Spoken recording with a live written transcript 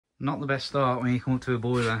Not the best start when you come up to a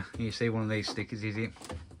boiler and you see one of these stickers, is it?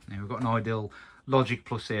 Now, we've got an Ideal Logic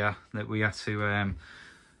Plus here that we had to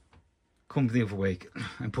come the other week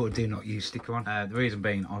and put a do not use sticker on. The reason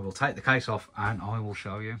being, I will take the case off and I will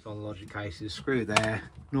show you. So the Logic cases, screw there,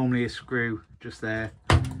 normally a screw just there,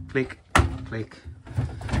 click, click,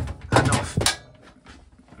 and off.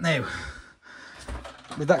 Now,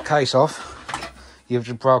 with that case off, you've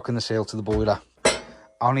just broken the seal to the boiler.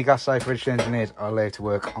 Only gas safe registered engineers are allowed to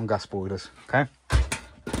work on gas boilers, okay?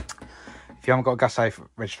 If you haven't got a gas safe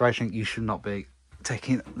registration, you should not be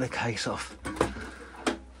taking the case off.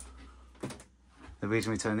 The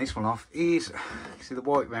reason we turn this one off is, you see the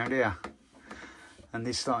white round here, and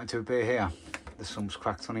this starting to appear here. The sump's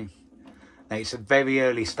cracked on it. Now it's a very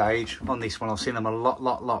early stage on this one. I've seen them a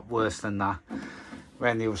lot worse than that.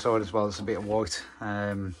 Around the other side as well, there's a bit of white.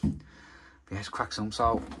 Yeah, it's cracked some.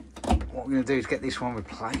 So what we're going to do is get this one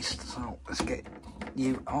replaced. So let's get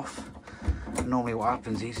you off. And normally what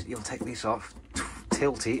happens is you'll take this off,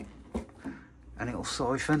 tilt it, and it'll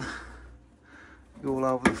siphon all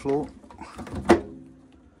over the floor.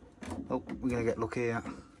 Oh, we're going to get lucky here.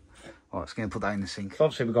 Right, it's going to put that in the sink.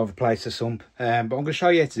 Obviously we're going to replace the sump, but I'm going to show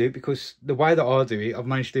you how to do it, because the way that I do it, I've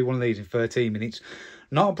managed to do one of these in 13 minutes.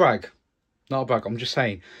 Not a brag, I'm just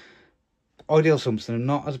saying. Ideal sumps are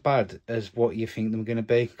not as bad as what you think they're going to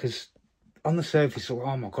be, because on the surface,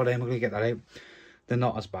 oh my god, how am I going to get that out? They're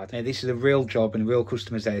not as bad. Now, this is a real job and real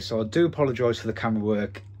customers there, so I do apologise for the camera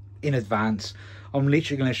work in advance. I'm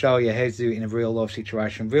literally going to show you how to do it in a real life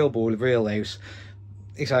situation, real boiler, real house.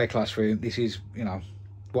 It's our classroom. This is, you know,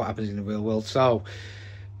 what happens in the real world. So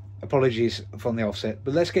apologies from the offset,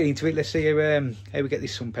 but let's get into it. Let's see how we get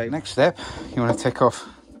this sump out. Next step, you want to take off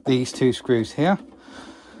these two screws here,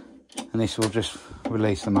 and this will just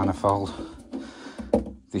release the manifold.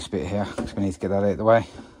 This bit here, because we need to get that out of the way.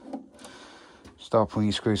 Start pulling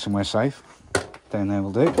your screws somewhere safe. Down there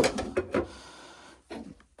will do.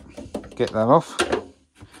 Get that off.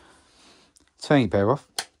 Turn your pair off.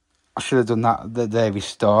 I should have done that at the very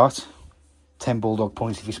start. 10 bulldog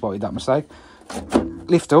points if you spotted that mistake.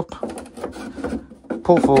 Lift up,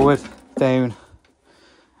 pull forward, down,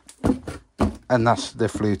 and that's the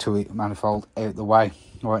fluid manifold out the way.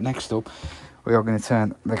 Right, next up, we are going to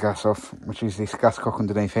turn the gas off, which is this gas cock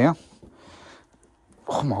underneath here.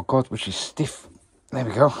 Oh my god, which is stiff. There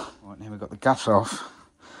we go. Right, now we've got the gas off.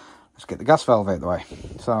 Let's get the gas valve out the way.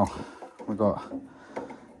 So we've got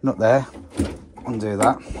nut there, undo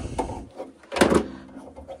that.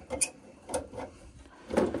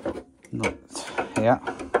 Nut here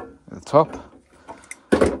at the top.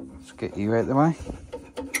 Let's get you out the way.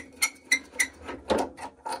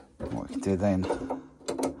 What we can do then,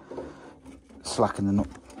 slacken the nut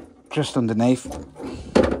just underneath.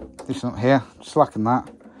 This nut here, slacken that.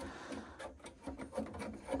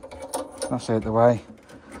 That's out the way.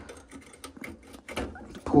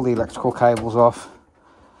 Pull the electrical cables off.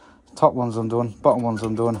 Top one's undone, bottom one's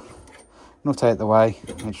undone. Nut out the way.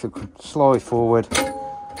 It should slide forward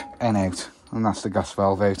and out, and that's the gas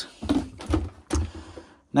valve out.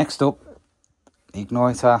 Next up, the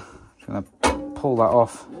igniter. Just going to pull that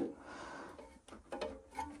off.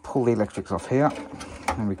 Pull the electrics off here.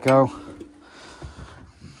 There we go.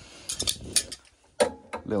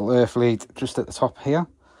 Little earth lead just at the top here.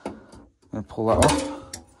 And pull that off.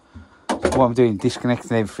 So what I'm doing,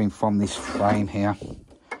 disconnecting everything from this frame here.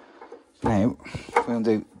 Now, we're going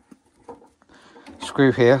to do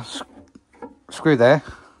screw here, screw there,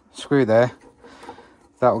 screw there.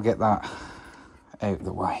 That will get that out of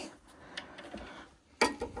the way.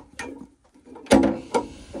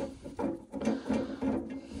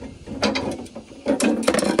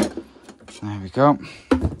 There we go.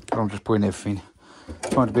 I'm just putting everything,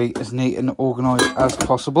 trying to be as neat and organised as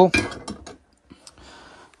possible.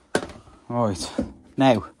 Right,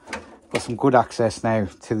 now, got some good access now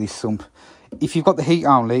to this sump. If you've got the heat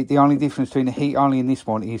only, the only difference between the heat only and this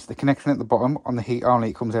one is the connection at the bottom. On the heat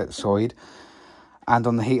only, it comes out the side. And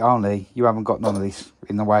on the heat only, you haven't got none of this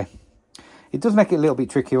in the way. It does make it a little bit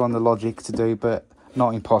trickier on the Logic to do, but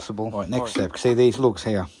not impossible. Right, next step, see these lugs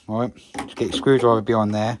here, right? Just get your screwdriver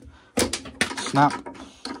behind there. Snap.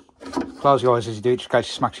 Close your eyes as you do it, just in case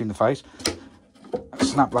it smacks you in the face.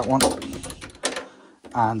 Snap that one.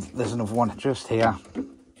 And there's another one just here.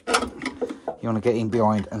 You want to get in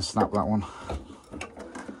behind and snap that one.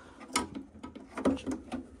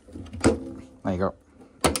 There you go.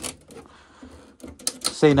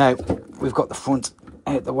 See, now we've got the front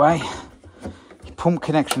out the way. Your pump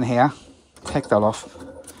connection here, take that off.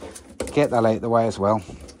 Get that out the way as well.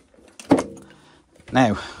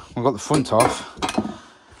 Now we've got the front off.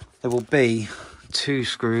 There will be two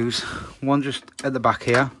screws, one just at the back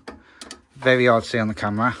here very hard to see on the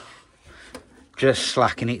camera. Just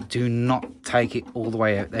slacken it, do not take it all the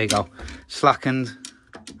way out. There you go, slackened,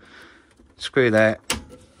 screw there,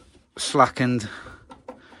 slackened.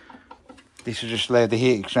 This will just allow the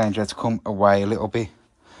heat exchanger to come away a little bit.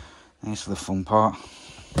 This is the fun part.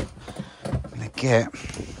 I'm gonna get,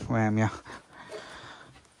 where am you?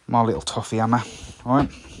 My little toffee hammer, alright?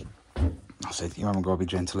 I said you haven't got to be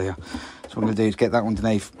gentle here. So what I'm gonna do is get that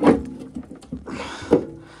underneath.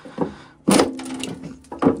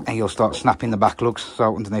 And you'll start snapping the back lugs,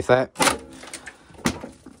 so underneath there.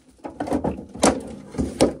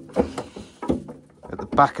 At the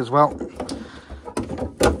back as well.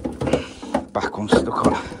 Back one stuck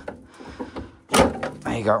on.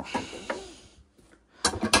 There you go.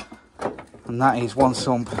 And that is one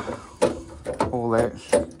sump all out.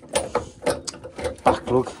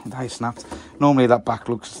 Back lug, that is snapped. Normally that back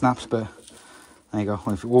lug snaps, but there you go.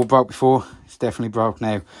 Well, if it all broke before, it's definitely broke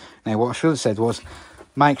now. Now what I should have said was,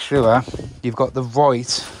 make sure you've got the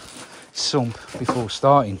right sump before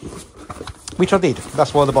starting, which I did.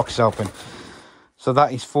 That's why the box is open. So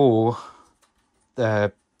that is for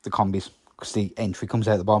the combis, because the entry comes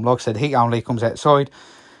out the bottom. Like I said, heat only comes outside.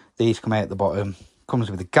 These come out the bottom.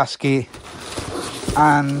 Comes with a gasket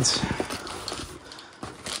and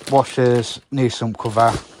washers, new sump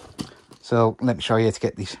cover. So let me show you how to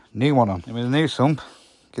get this new one on. And with a new sump,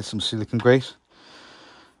 get some silicone grease.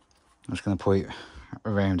 I'm just going to put it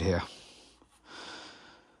around here.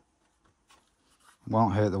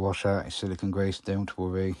 Won't hurt the washer, it's silicone grease, don't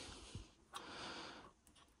worry.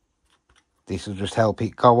 This will just help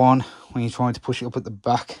it go on when you're trying to push it up at the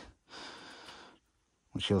back,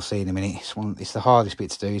 which you'll see in a minute. It's the hardest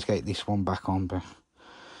bit to do, is get this one back on, but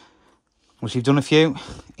once you've done a few,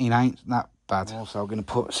 it ain't that bad. I'm also going to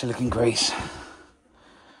put silicone grease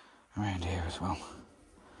around here as well.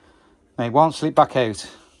 Now it won't slip back out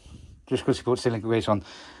just because you put silicone grease on.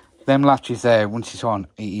 Them latches there, once it's on,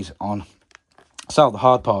 it is on. So the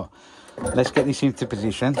hard part, let's get this into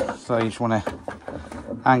position. So you just want to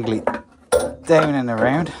angle it down and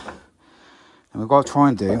around, and we've got to try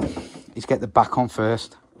and do is get the back on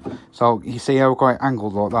first. So you see how I've got it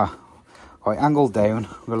angled like that. Got it angled down,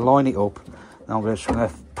 I'm going to line it up, and I'm just going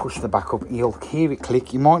to push the back up. You'll hear it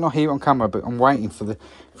click. You might not hear it on camera, but I'm waiting for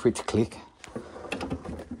it to click.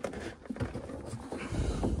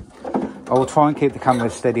 I will try and keep the camera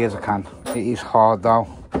as steady as I can. It is hard though,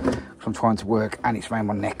 because I'm trying to work and it's around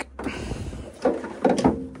my neck.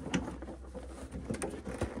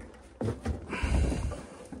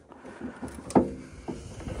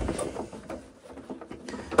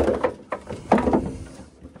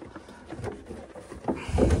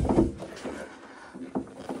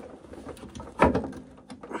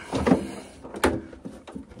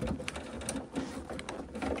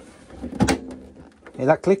 Hear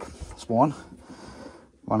that click? That's one.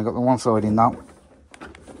 I've only got the one side in now.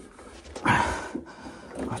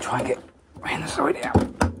 I'll try and get around the side here.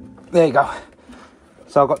 There you go.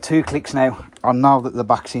 So I've got two clicks now. I know that the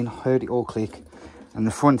back's in. Heard it all click. And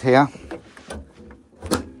the front here.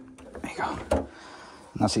 There you go. And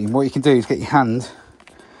that's it. And what you can do is get your hand,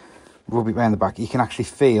 rub it around the back. You can actually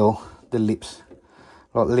feel the lips.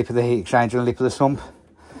 Like the lip of the heat exchanger and the lip of the sump.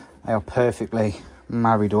 They are perfectly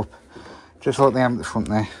married up. Just like they am at the front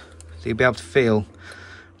there. So you'll be able to feel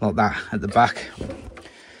like that at the back.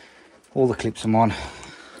 All the clips are on.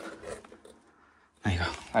 There you go.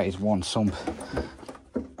 That is one sump.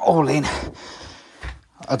 All in.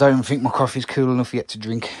 I don't think my coffee's cool enough yet to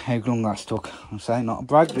drink. How long that took. I'm saying not a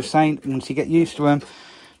brag, just saying once you get used to them,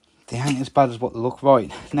 they ain't as bad as what they look.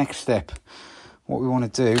 Right, next step. What we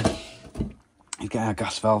want to do is get our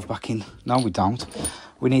gas valve back in. No, we don't.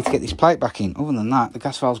 We need to get this plate back in. Other than that, the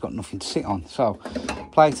gas valve's got nothing to sit on. So,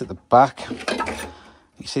 plate at the back.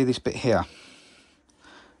 You see this bit here?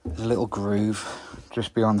 There's a little groove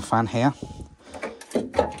just beyond the fan here.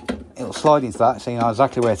 It'll slide into that, so you know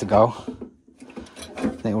exactly where to go.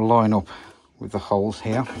 Then it will line up with the holes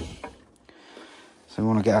here. So we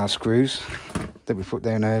want to get our screws that we put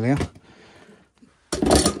down earlier.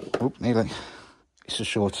 Oop, nearly. It's the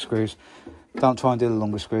shorter screws. Don't try and do the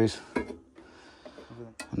longer screws.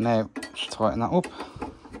 And now, just tighten that up.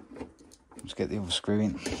 Let's get the other screw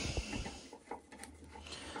in.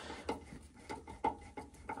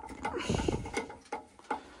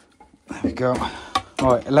 There we go.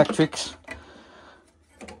 Right, electrics.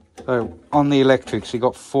 So, on the electrics, you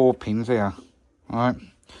got 4 pins here. Alright,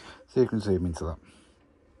 so you can zoom into that.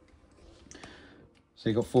 So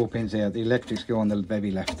you got 4 pins here. The electrics go on the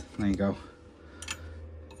very left. There you go.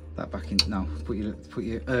 That back in. No, put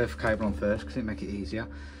your earth cable on first because it'll make it easier.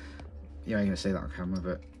 You ain't gonna see that on camera,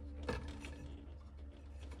 but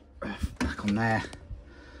earth back back on there,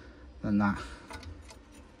 then that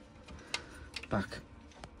back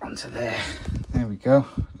onto there. There we go.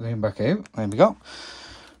 Zoom back out. There we go.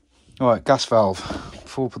 Alright, gas valve.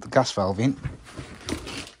 Before we put the gas valve in,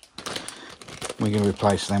 we're going to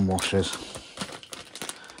replace them washers.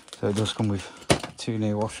 So it does come with 2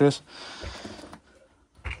 new washers.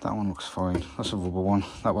 That one looks fine. That's a rubber one.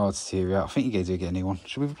 That will deteriorate. I think you do get a new one.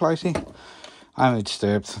 Should we replace it? I haven't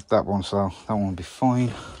disturbed that one, so that one will be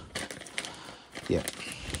fine. Yeah.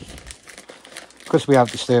 Because we have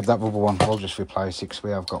disturbed that rubber one, we'll just replace it because we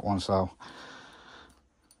have got one, so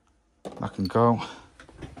that can go.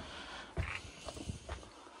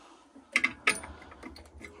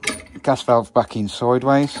 Gas valve back in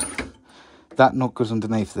sideways. That nut goes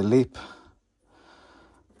underneath the lip.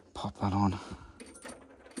 Pop that on.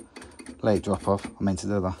 Let it drop off. I meant to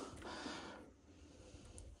do that.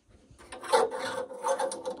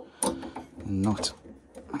 Nut.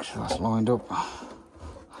 Make sure that's lined up.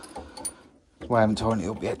 That's why I haven't tightened it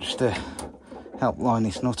up yet, just to help line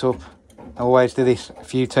this nut up. I always do this a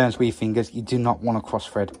few turns with your fingers. You do not want to cross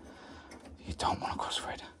thread. You don't want to cross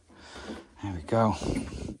thread. There we go.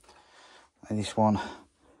 And this one,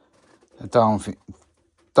 down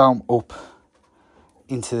up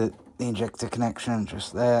into the injector connection,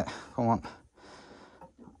 just there. Come on.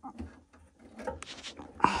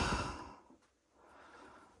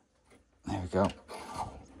 There we go.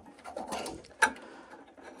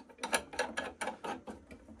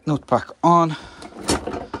 Nut back on.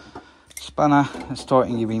 Spanner, let's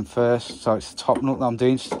tighten you in first. So it's the top nut that I'm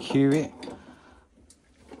doing to secure it.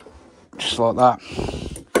 Just like that.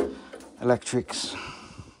 Electrics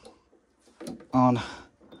on.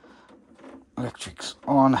 Electrics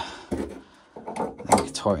on. Then we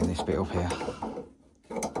can tighten this bit up here.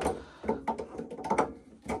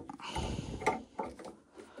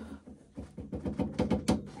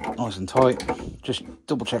 Nice and tight. Just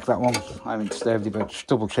double check that one. I haven't disturbed it, but just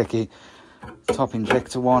double check it. Top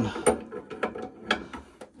injector one. There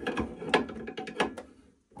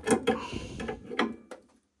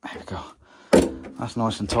we go. That's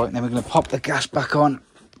nice and tight. And then we're going to pop the gas back on.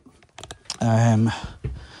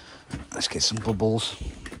 Let's get some bubbles.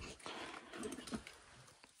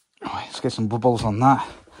 Right, let's get some bubbles on that.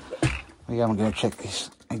 I'm going to check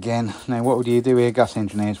this again. Now, what would you do here, gas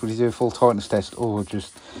engineers? Would you do a full tightness test or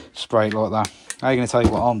just spray it like that? I'm going to tell you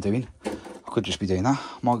what I'm doing. I could just be doing that.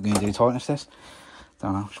 I'm not going to do a tightness test.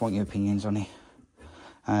 Don't know. Just want your opinions on it.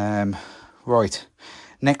 Right.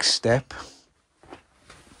 Next step.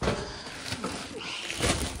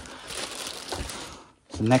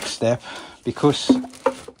 The next step, because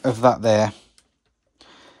of that there,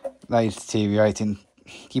 that is deteriorating.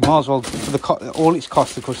 You might as well, for the all it's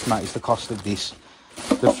cost the customer is the cost of this,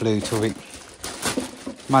 the flute of it.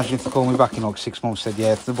 Imagine if they called me back in like 6 months, said,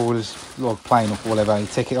 yeah, if the boiler's like playing up or whatever, you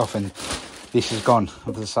take it off and this is gone.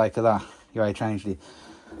 And for the sake of that, you already changed it.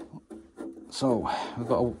 So we've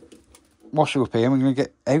got a washer up here. We're going to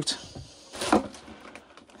get out. So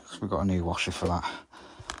we've got a new washer for that.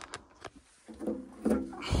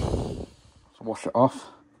 So wash it off.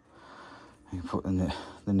 You put the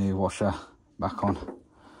new washer back on.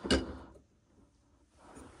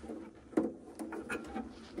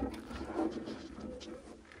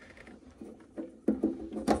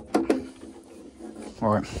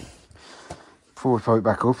 Right, before we put it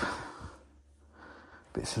back up,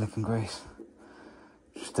 bit of silicone grease,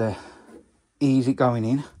 just ease it going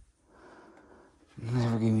in,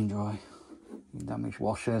 never going dry. Damaged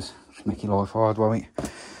washers, just make your life hard, won't it?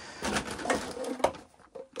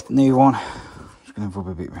 New one, just going to rub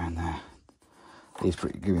a bit around there. It's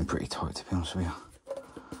going pretty tight, to be honest with you.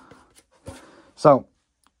 So,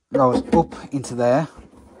 goes up into there.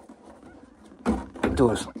 It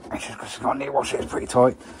does. It's just because it's got a new washer, it's pretty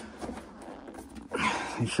tight.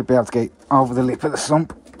 You should be able to get over the lip of the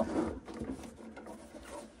sump.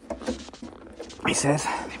 He says,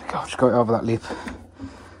 there we go, just got it over that lip.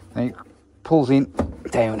 Then it pulls in,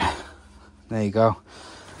 down. There you go.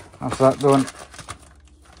 After that done,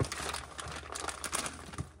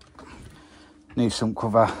 new sump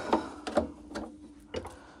cover.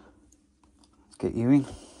 Let's get you in.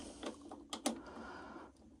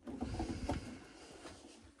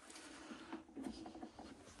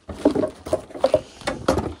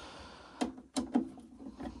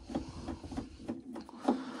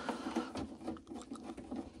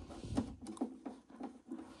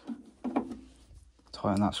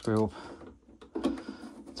 Tighten that screw up.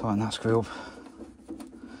 Tighten that screw up.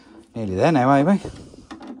 Nearly there now, maybe.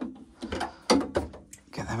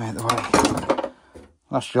 Get them out of the way.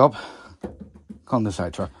 Last job,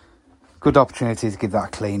 condensate trap. Good opportunity to give that a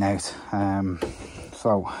clean out.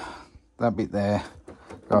 So that bit there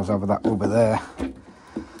goes over that rubber there.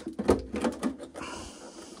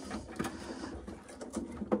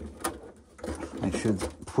 It should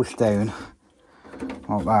push down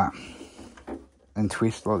like that and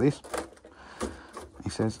twist like this. He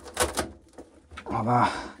says like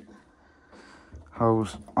that.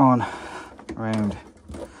 Hose on around.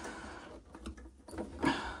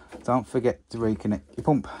 Don't forget to reconnect your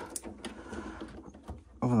pump.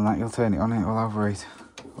 Other than that, you'll turn it on and it'll overheat.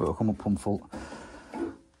 It'll come up pump full.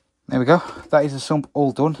 There we go. That is the sump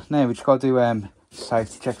all done. Now we just got to do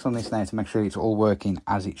safety checks on this now to make sure it's all working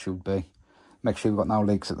as it should be. Make sure we've got no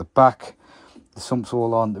leaks at the back. The sump's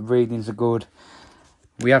all on. The readings are good.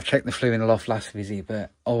 We have checked the flue in the loft last visit,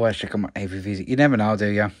 but always check them on every visit. You never know, do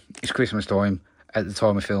you? It's Christmas time. At the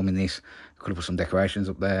time of filming this, could have put some decorations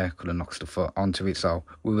up there, could have knocked stuff onto it, so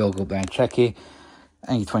we will go up there and check it.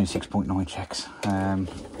 And your 26.9 checks.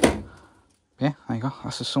 Yeah, there you go.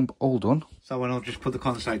 That's the sump all done. So when I just put the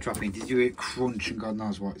condensate trap in, did you hear it crunch and God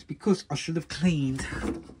knows what? It's because I should have cleaned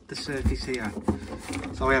the surface here.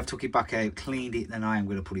 So I have took it back out, cleaned it, then I am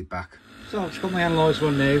going to put it back. So I've just got my analyzer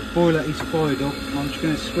on now. Boiler is fired up. I'm just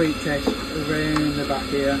going to sweep test around the back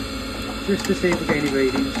here, just to see if we get any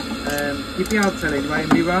readings. You'd be able to tell anyway,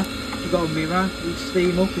 a mirror. If you've got a mirror, it'll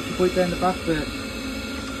steam up if you put it down the back, but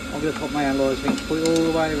I'm going to put my analyzer in, put it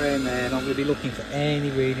all the way around there, and I'm going to be looking for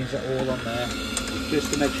any readings at all on there,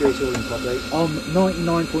 just to make sure it's all in properly. I'm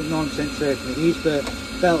 99.9% certain it is, but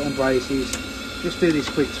belt and braces, just do this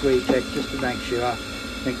quick sweep check just to make sure,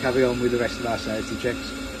 then carry on with the rest of our safety checks.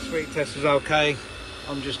 The sweep test was okay.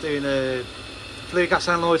 I'm just doing a flue gas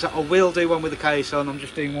analyzer. I will do one with the case on. I'm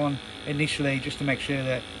just doing one initially just to make sure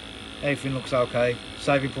that everything looks okay.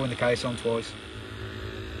 Saving putting the case on twice.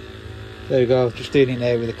 There we go, just doing it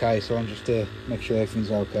there with the case on just to make sure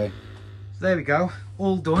everything's okay. So there we go,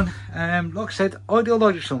 all done. Like I said, Ideal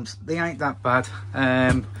Logic sumps, they ain't that bad.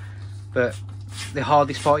 But the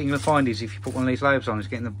hardest part you're going to find is if you put one of these labels on, it's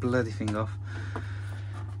getting the bloody thing off.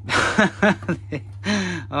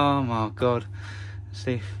 Oh my god.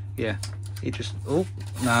 See, yeah, it just, oh,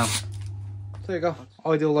 no. So there you go,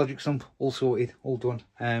 Ideal Logic sump, all sorted, all done.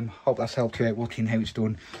 Hope that's helped you out watching how it's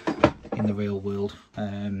done in the real world.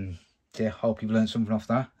 Yeah, hope you've learned something off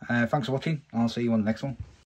that. Thanks for watching. I'll see you on the next one.